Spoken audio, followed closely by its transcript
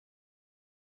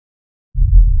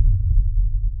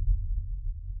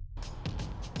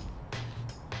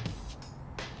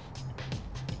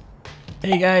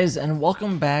Hey guys, and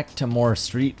welcome back to more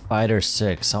Street Fighter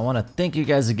 6. I want to thank you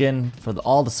guys again for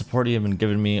all the support you've been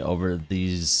giving me over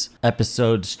these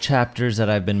episodes, chapters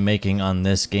that I've been making on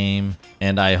this game.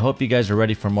 And I hope you guys are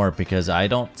ready for more because I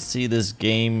don't see this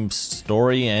game's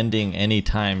story ending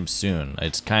anytime soon.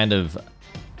 It's kind of...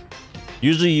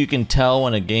 Usually you can tell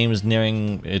when a game is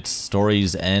nearing its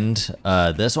story's end.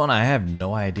 This one I have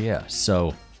no idea.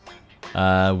 So...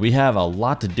 we have a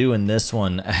lot to do in this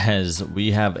one as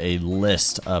we have a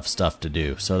list of stuff to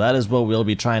do. So that is what we'll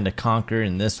be trying to conquer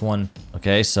in this one.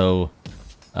 Okay, so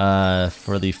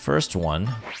for the first one,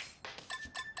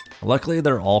 luckily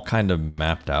they're all kind of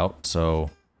mapped out. So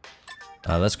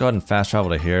let's go ahead and fast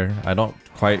travel to here. I don't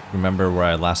quite remember where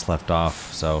I last left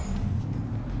off, so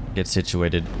get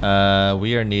situated.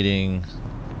 We are needing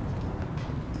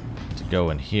to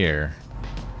go in here.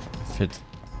 If it's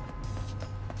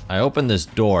I opened this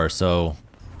door, so...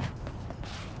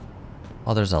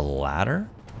 Oh, there's a ladder?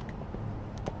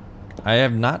 I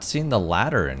have not seen the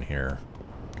ladder in here.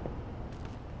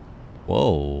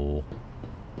 Whoa.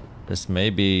 This may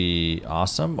be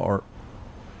awesome, or...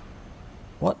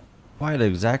 What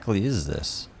exactly is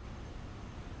this?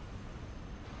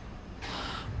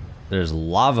 There's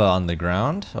lava on the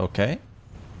ground, okay.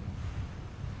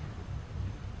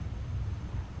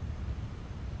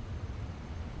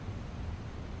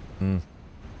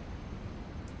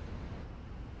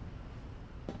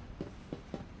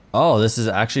 Oh, this is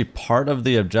actually part of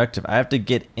the objective. I have to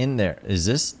get in there. Is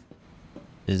this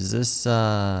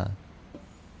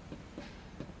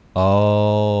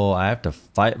Oh, I have to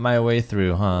fight my way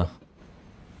through, huh?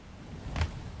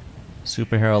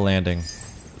 Superhero landing.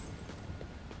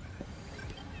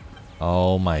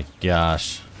 Oh my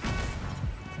gosh.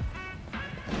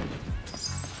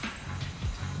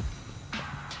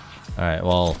 Alright,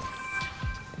 well...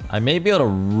 I may be able to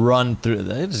run through...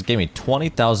 They just gave me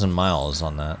 20,000 miles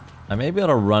on that. I may be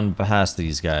able to run past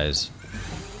these guys.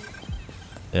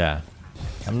 Yeah.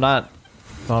 I'm not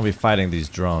gonna be fighting these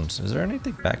drones. Is there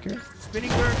anything back here?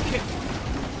 Spinning bird kick.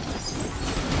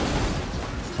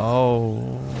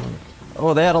 Oh.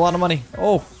 Oh, they had a lot of money.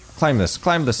 Oh, climb this,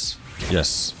 climb this.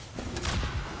 Yes.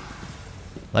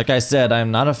 Like I said,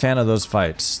 I'm not a fan of those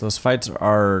fights. Those fights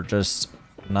are just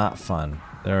not fun.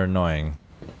 They're annoying.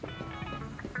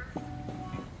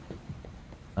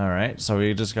 Alright, so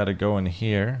we just gotta go in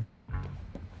here.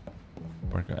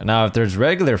 Now, if there's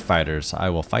regular fighters, I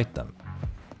will fight them.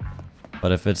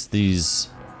 But if it's these...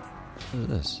 What is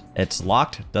this? It's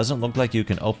locked. Doesn't look like you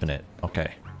can open it.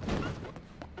 Okay.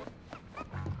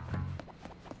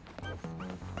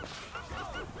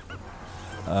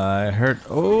 I heard...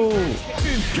 Oh!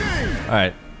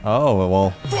 Alright. Oh,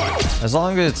 well... As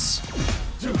long as it's...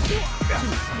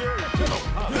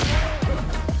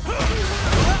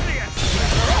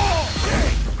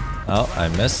 Oh, I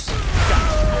missed.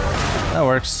 That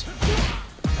works.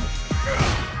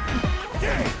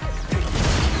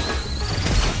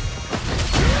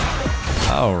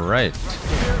 All right.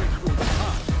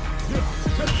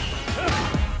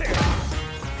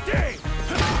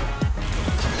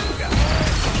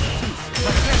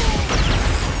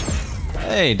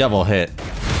 Hey, double hit.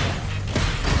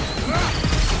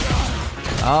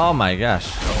 Oh my gosh.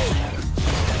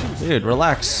 Dude,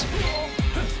 relax.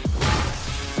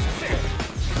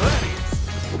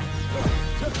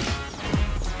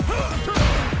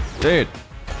 Dude.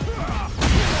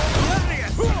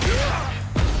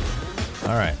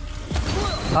 Alright.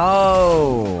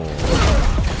 Oh.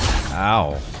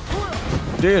 Ow.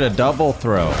 Dude, a double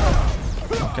throw.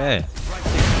 Okay.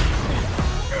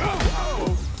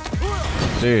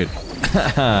 Dude.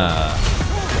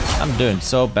 I'm doing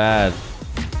so bad.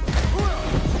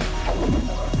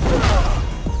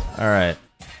 Alright.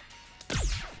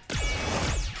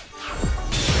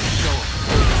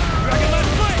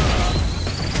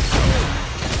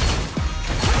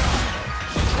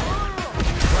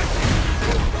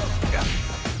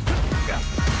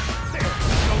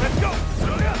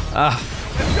 Ah,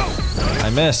 I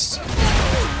missed.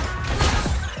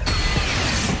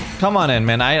 Come on in,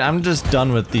 man. I'm just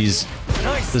done with these.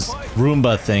 This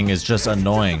Roomba thing is just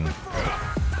annoying.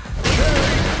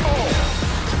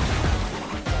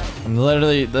 I'm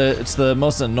literally, it's the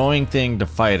most annoying thing to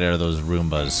fight are those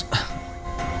Roombas.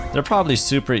 They're probably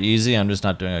super easy. I'm just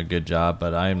not doing a good job,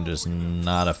 but I'm just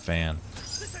not a fan.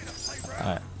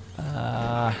 Alright.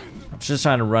 I'm just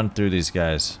trying to run through these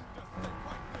guys.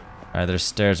 Alright, there's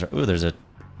stairs. Ooh, there's an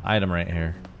item right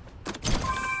here.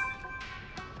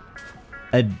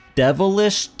 A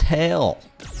devilish tail.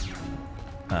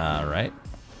 Alright.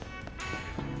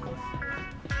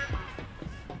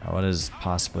 What is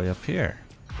possibly up here?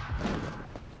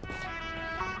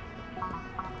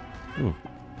 Ooh.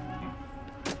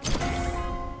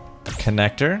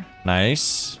 Connector.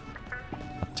 Nice.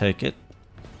 I'll take it.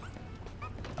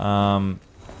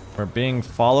 We're being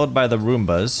followed by the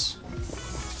Roombas.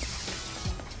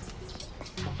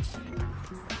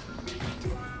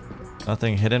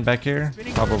 Nothing hidden back here?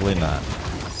 Probably not.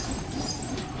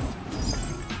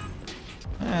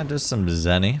 Just some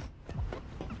Zenny.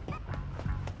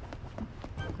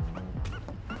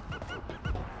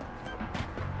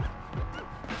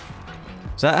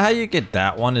 Is that how you get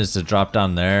that one? Is to drop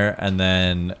down there and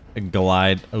then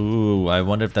glide? Ooh, I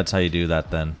wonder if that's how you do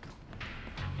that then.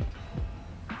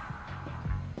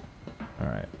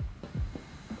 Alright.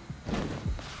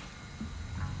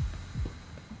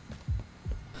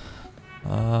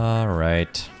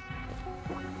 Alright.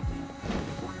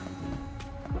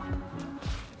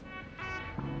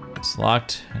 It's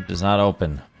locked. It does not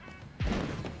open.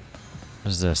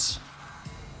 What is this?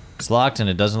 It's locked and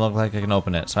it doesn't look like I can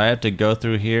open it. So I have to go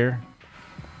through here.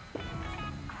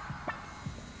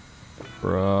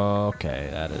 Bro, okay,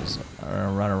 that is... I'm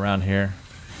gonna run around here.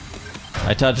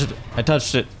 I touched it. I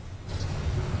touched it.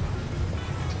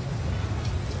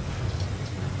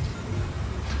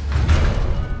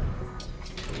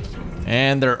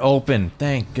 And they're open.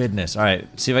 Thank goodness.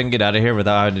 Alright, see if I can get out of here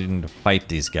without having to fight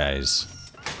these guys.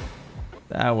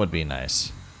 That would be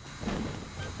nice.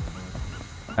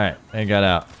 Alright, I got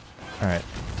out. Alright,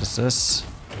 just this.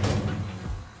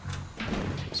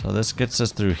 So this gets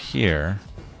us through here.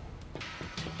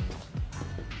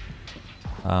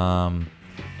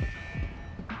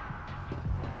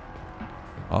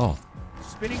 Oh.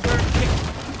 Spinning bird kick.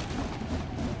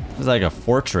 It's like a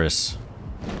fortress.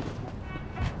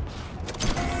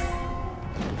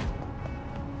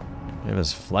 Give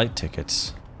us flight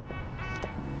tickets.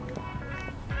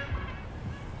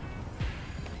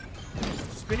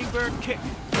 Spinning bird kick.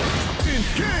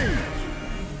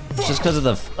 It's just because of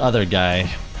the other guy.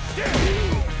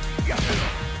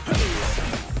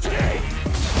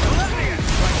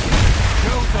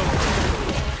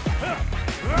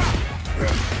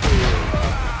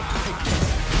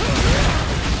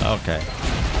 Okay.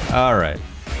 All right.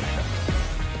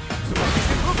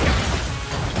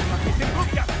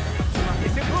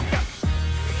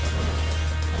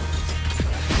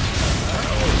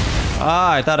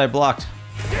 Ah, I thought I blocked.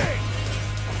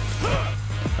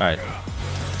 Alright.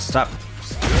 Stop.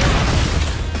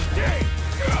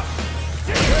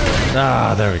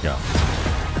 Ah, there we go.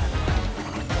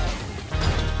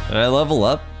 Did I level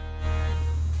up?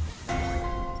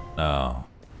 No.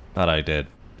 Thought I did.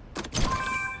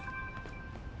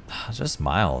 Just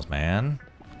miles, man.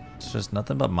 It's just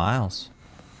nothing but miles.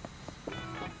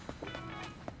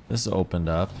 This opened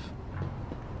up.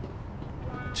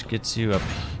 Which gets you up.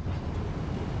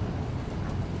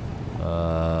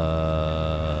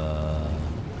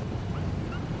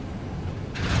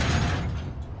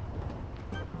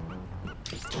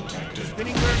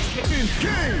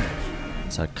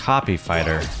 It's a copy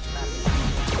fighter.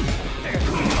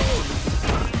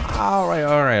 Alright,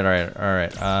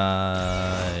 alright.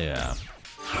 Yeah.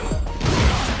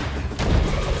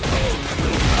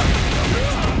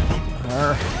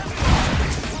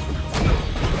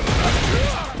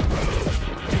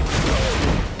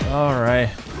 Alright.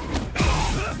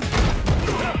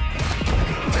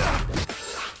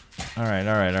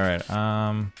 Alright.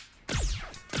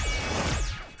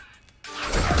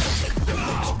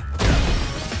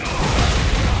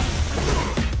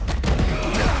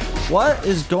 What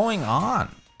is going on?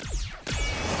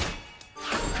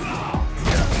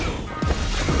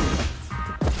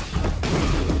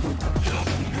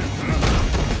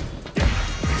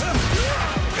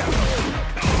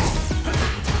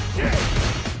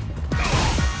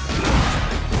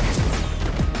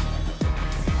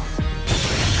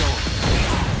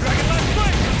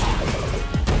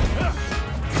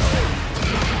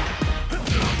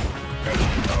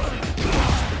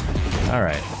 All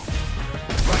right.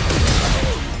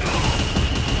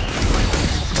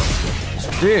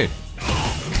 Dude.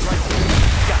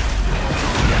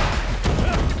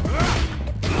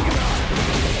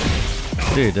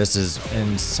 Dude, this is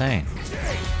insane.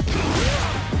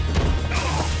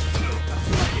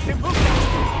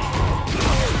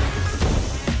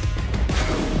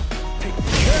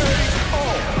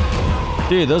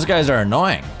 Dude, those guys are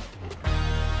annoying.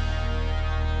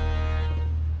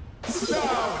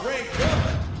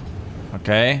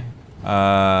 Okay.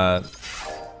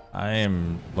 I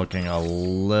am looking a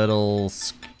little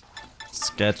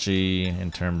sketchy in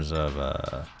terms of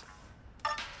right.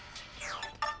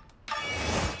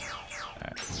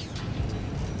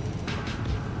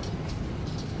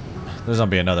 There's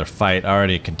gonna be another fight, I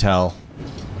already can tell.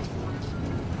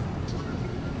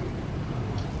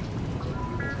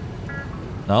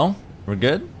 No? We're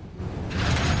good?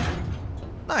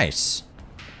 Nice.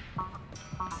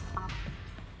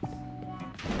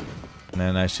 And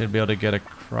then I should be able to get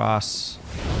across.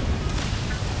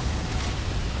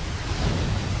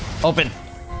 Open!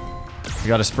 You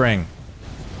got a spring.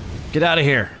 Get out of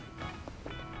here.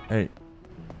 Hey.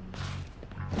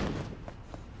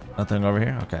 Nothing over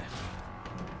here? Okay.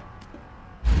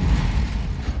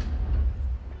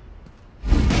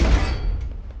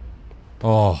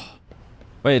 Oh.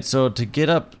 Wait, so to get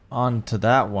up onto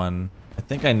that one, I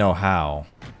think I know how.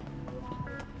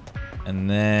 And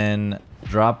then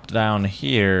drop down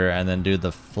here and then do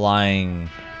the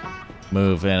flying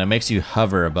move, and it makes you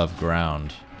hover above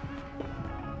ground.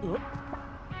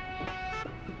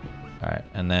 Alright,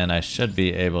 and then I should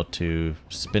be able to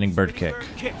spinning bird kick.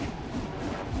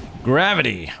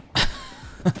 Gravity!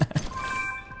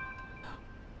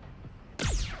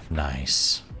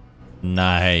 Nice.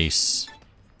 Nice.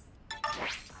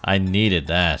 I needed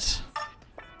that.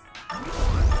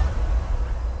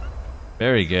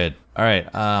 Very good.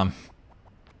 Alright,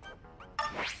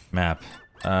 map.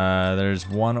 There's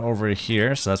one over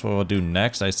here, so that's what we'll do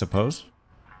next, I suppose.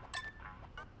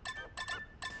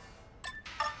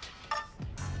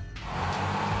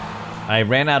 I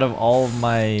ran out of all of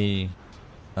my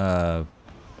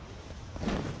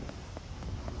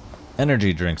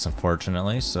energy drinks,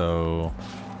 unfortunately, so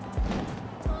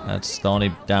that's the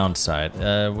only downside.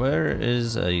 Where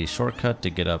is a shortcut to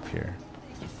get up here?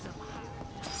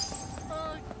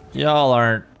 Y'all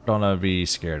aren't gonna be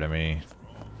scared of me.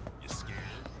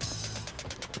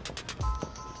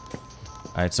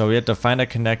 Alright, so we have to find a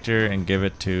connector and give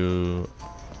it to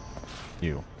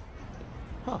you.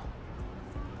 Huh.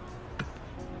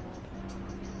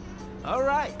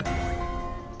 Alright.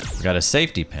 We got a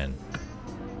safety pin.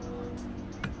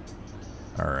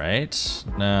 Alright,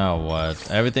 now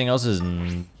what? Everything else is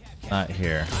not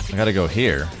here. I gotta go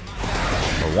here.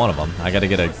 For one of them. I gotta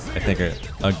get I think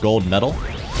a gold medal.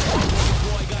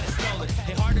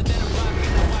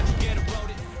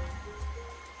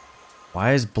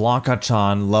 Why is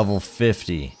Blanca-chan level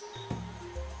 50?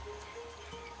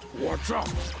 What's up?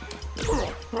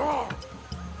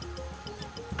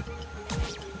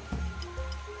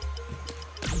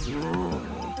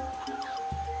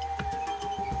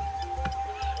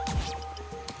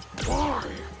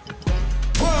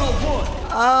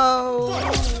 Oh,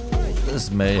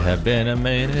 this may have been a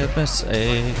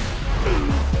mistake.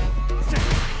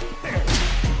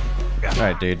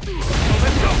 Alright, dude.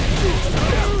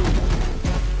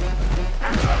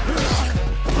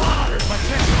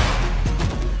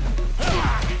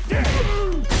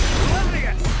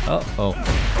 Uh-oh.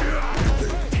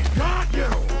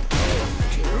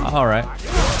 Alright.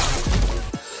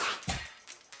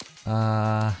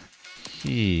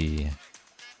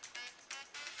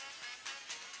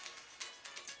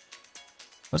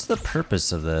 What's the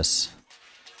purpose of this?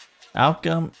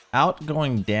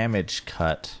 Outgoing damage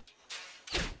cut.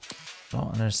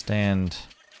 Don't understand.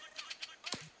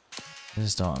 I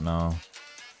just don't know.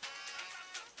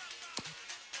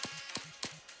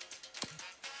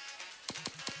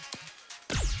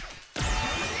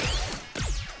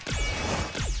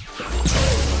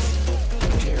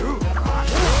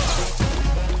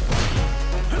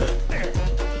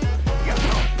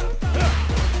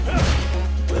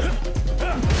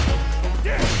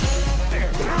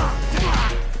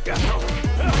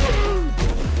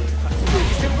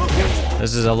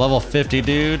 This is a level 50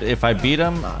 dude. If I beat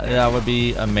him, that would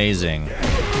be amazing.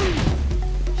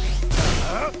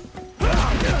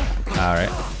 Alright.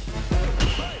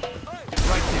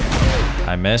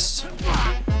 I missed.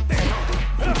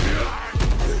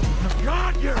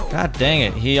 God dang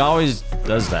it, he always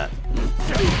does that.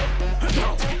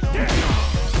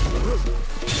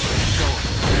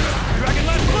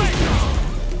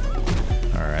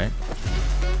 Alright.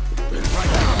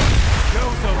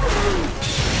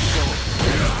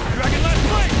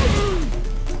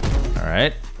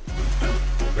 Alright.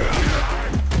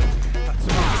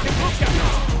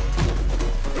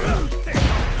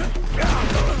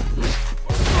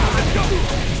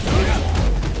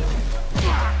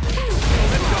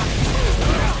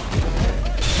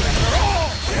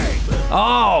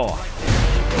 Oh!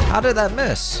 How did that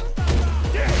miss?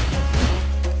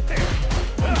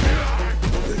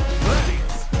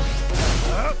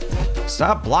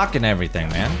 Stop blocking everything,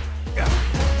 man.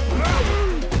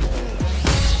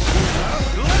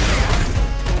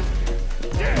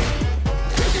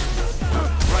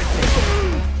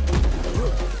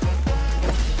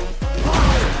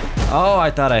 Oh,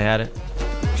 I thought I had it.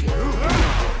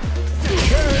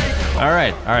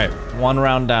 Alright, alright. One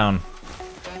round down.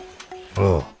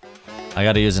 Oh. I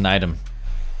gotta use an item.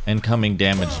 Incoming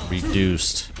damage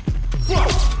reduced.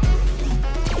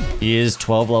 He is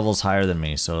 12 levels higher than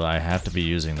me, so I have to be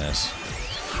using this.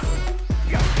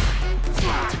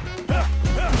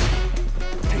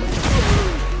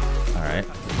 Alright.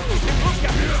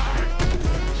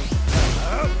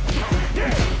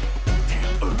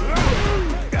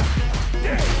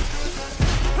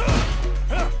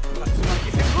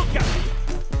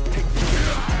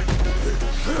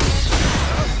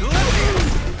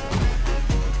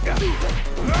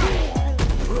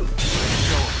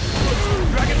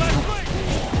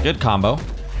 Good combo.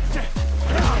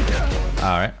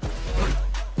 Alright.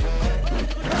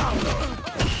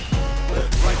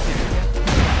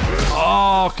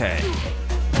 Okay.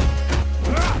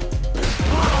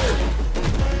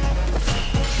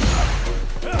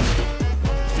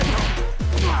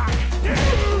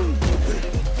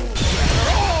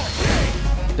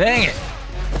 Dang it.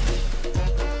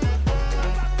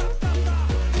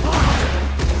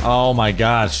 Oh my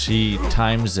gosh, he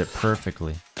times it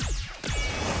perfectly.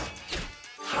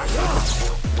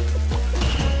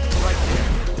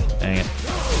 Dang it.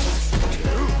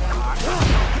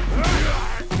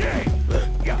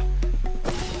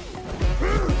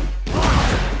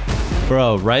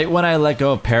 Bro, right when I let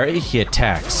go of parry, he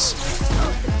attacks.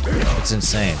 It's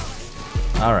insane.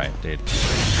 Alright, dude.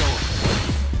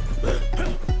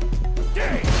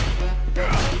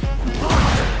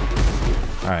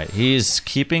 Alright, he's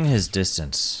keeping his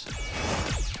distance.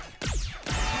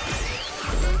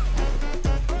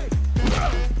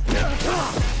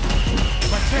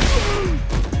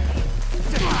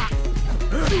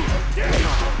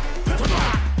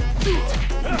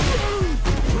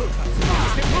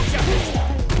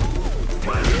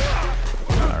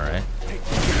 Alright.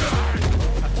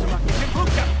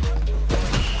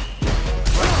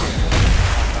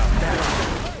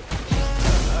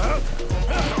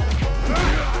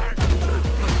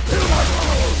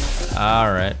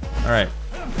 Alright, alright.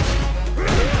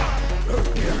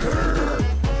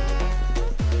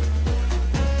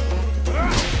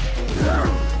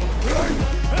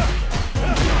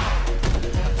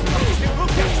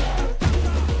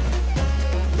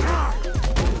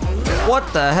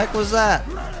 What the heck was that?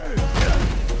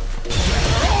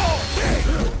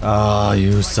 Oh,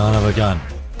 you son of a gun.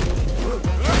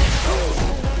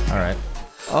 Alright.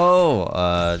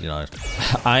 Oh, you know,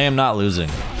 I am not losing.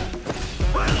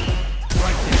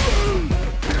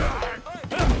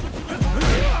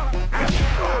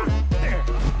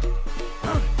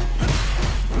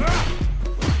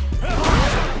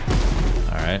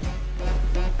 Alright.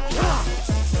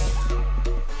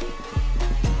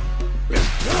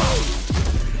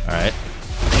 Alright.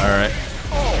 Alright.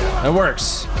 That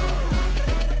works.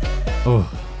 Oh,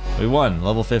 we won.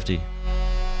 Level 50.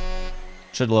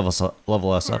 Should level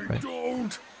us up, right?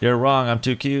 You're wrong. I'm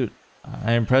too cute.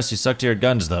 I'm impressed you stuck to your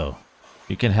guns, though.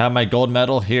 You can have my gold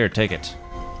medal. Here, take it.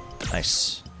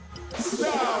 Nice.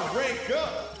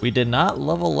 We did not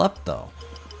level up, though.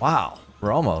 Wow. We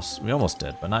almost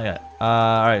did, but not yet.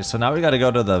 Alright, so now we gotta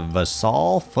go to the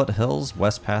Vasal Foothills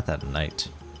West Path at night.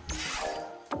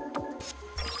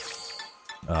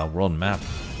 World map.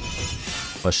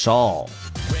 Vashal.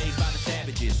 Raised by the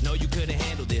savages, know you couldn't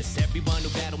handle this. Everyone who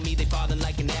battled me, they falling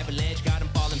like an avalanche. Got them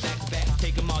falling back to back.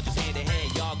 Take them all just hand in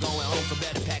hand. Y'all going home, so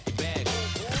better pack your bags.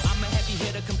 I'm a heavy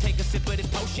hitter, come take a sip of this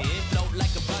potion. Float like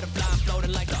a butterfly, I'm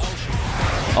floating like the ocean.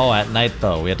 Oh, at night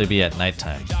though. We have to be at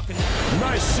nighttime.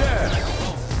 Nice shot.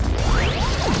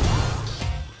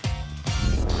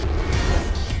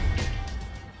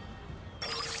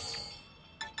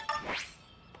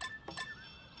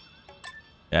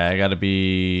 Yeah,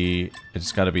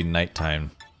 it's gotta be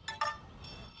nighttime.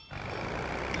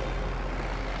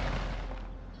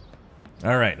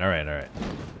 Alright. Sorry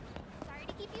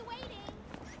to keep you waiting.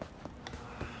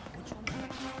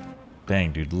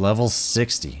 Dang, dude, level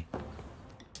 60.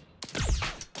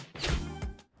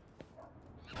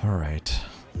 Alright.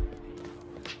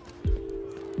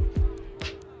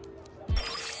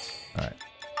 Alright.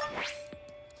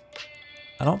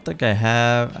 I don't think I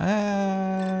have...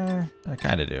 I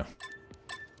kinda do.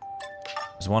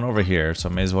 There's one over here, so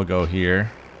I may as well go here.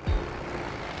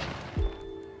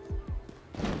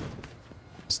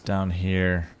 It's down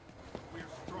here.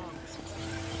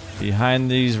 Behind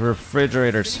these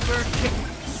refrigerators.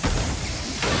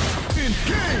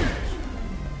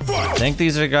 I think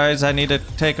these are guys I need to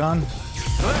take on.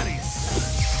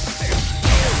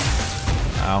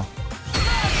 Ow.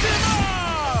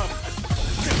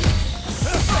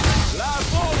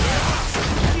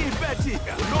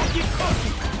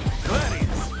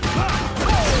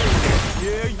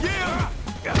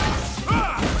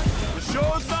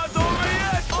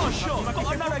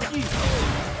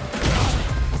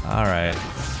 All right.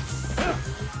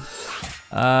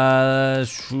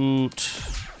 Shoot.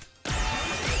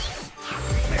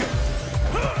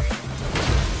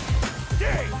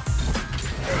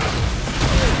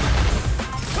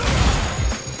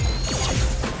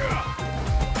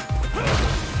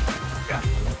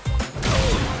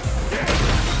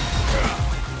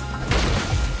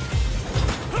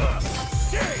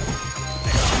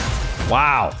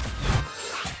 Wow.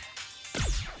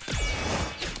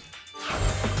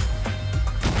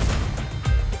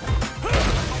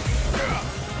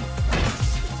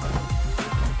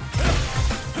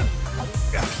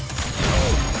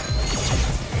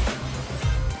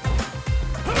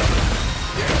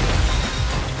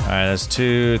 All right, that's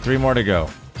 2, 3 more to go.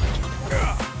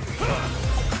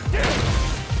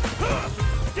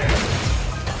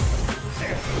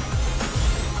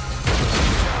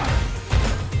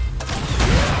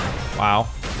 Wow.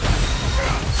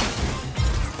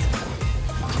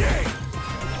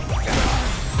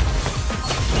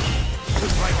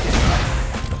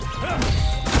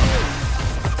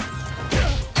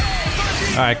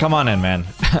 All right, come on in, man.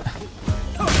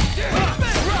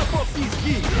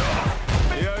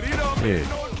 Dude.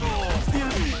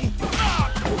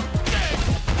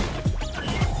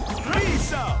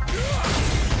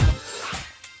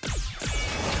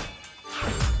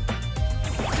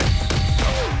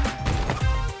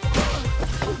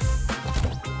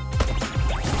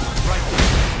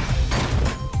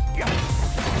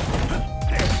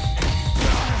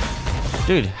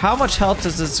 Dude, how much health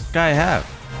does this guy have?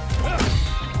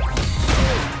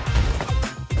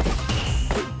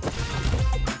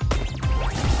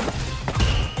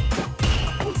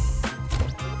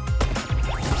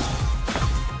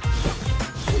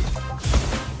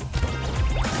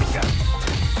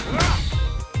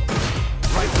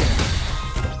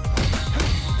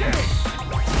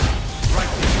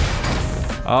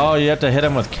 Oh, you have to hit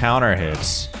him with counter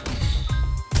hits.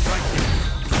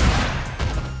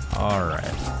 All right.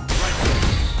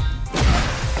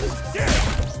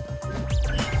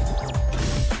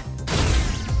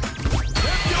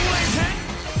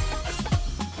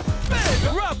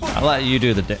 I'll let you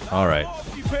do the all right.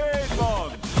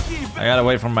 I gotta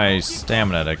wait for my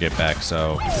stamina to get back,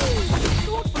 so.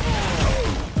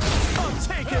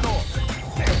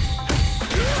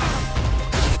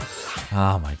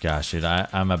 Oh my gosh, dude,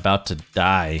 I'm about to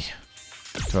die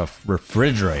to a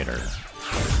refrigerator.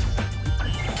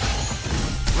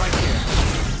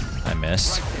 I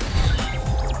missed.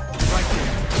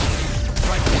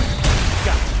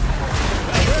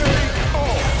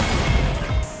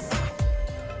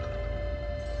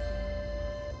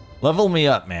 Level me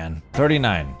up, man.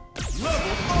 39.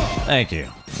 Thank you.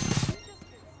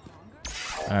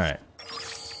 Alright.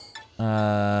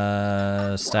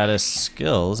 Status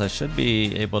skills. I should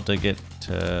be able to get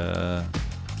to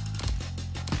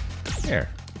here.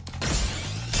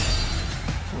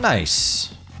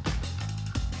 Nice.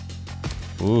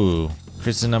 Ooh,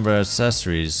 increase the number of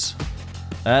accessories.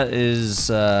 That is,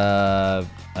 I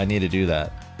need to do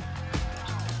that.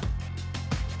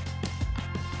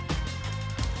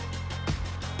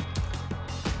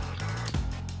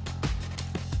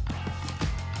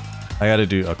 I gotta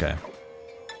do, okay.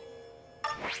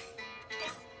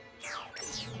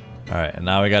 Alright, and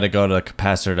now we gotta go to the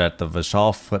capacitor at the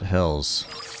Vishal Foothills.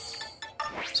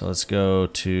 So let's go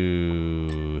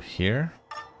to here.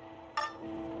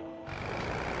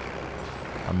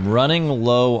 I'm running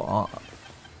low on...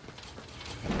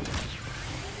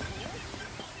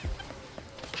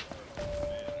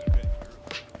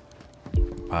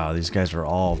 Wow, these guys are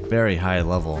all very high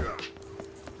level.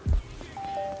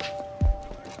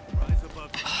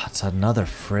 It's another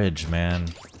fridge, man.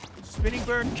 Spinning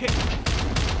bird kick.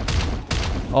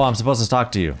 Oh, I'm supposed to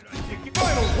talk to you.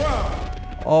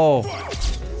 Oh.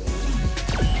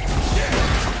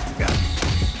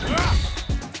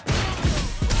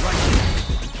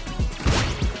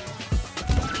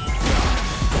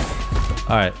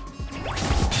 All right.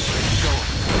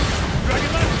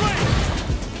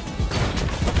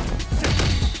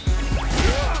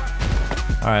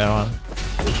 All right, hold on.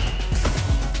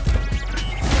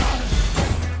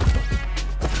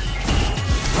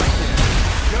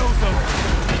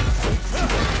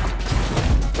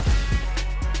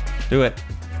 Do it.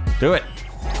 Do it.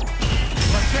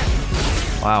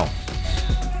 Wow.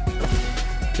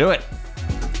 Do it.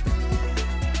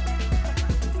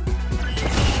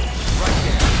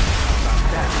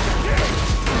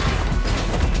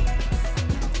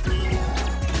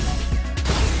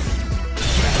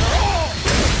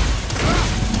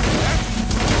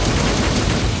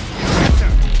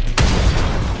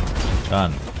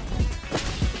 Done.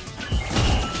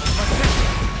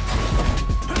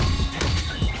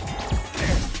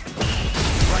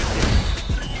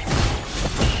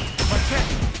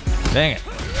 Dang it.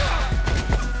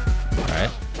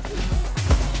 Alright.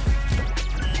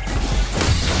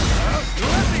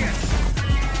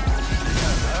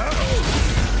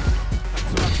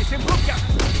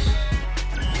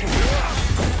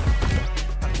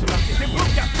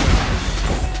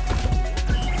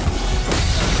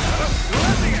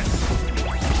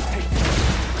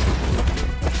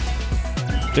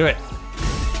 Do it.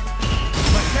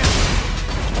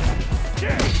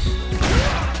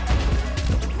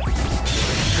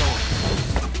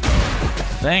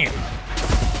 Dang it.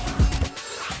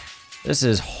 This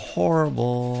is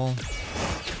horrible.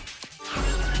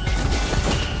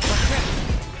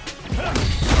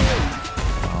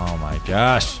 Oh my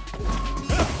gosh.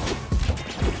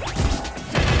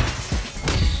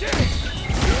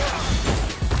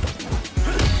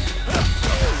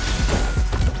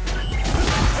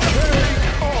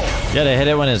 You gotta hit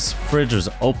it when his fridge was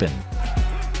open.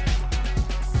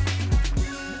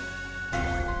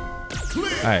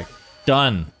 Alright,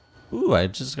 done. Ooh, I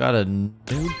just got a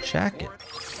new jacket.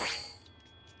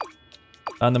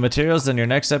 On the materials, then your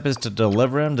next step is to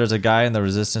deliver him. There's a guy in the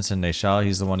resistance in Nashal.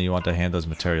 He's the one you want to hand those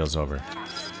materials over.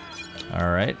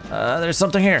 Alright, there's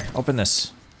something here. Open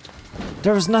this.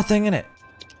 There was nothing in it.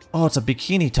 Oh, it's a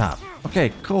bikini top.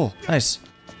 Okay, cool, nice.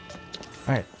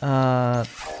 Alright,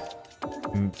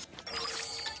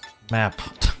 map.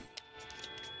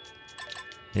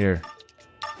 Here.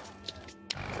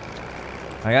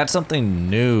 I got something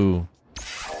new.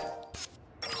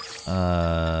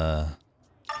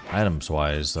 Items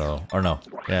wise though. Or no.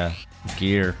 Yeah.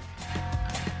 Gear.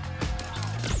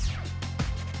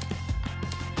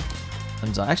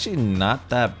 It's actually not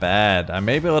that bad. I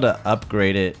may be able to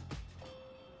upgrade it.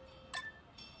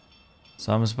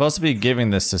 So I'm supposed to be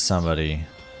giving this to somebody.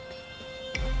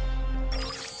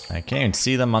 I can't even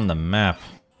see them on the map.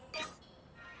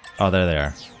 Oh, there they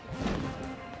are.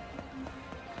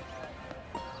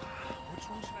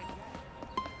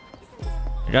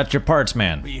 I got your parts,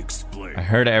 man. I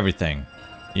heard everything.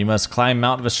 You must climb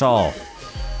Mount Vishal.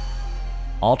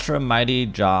 Ultra Mighty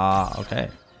Jaw. Okay.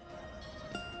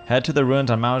 Head to the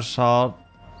ruins on Mount Vishal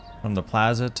from the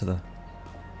plaza to the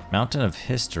Mountain of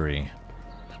History.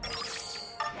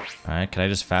 Alright, can I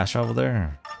just fast travel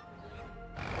there?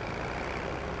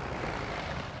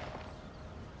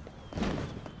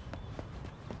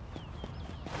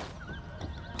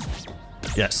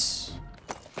 Yes.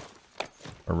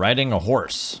 We're riding a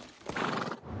horse.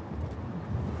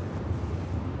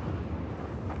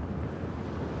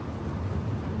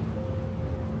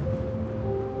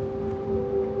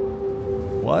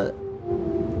 What?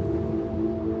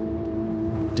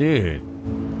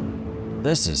 Dude.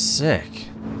 This is sick.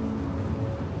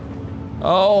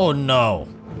 Oh no.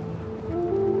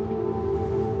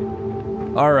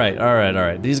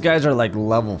 Alright. These guys are like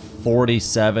level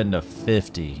 47 to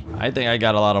 50. I think I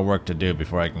got a lot of work to do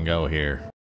before I can go here.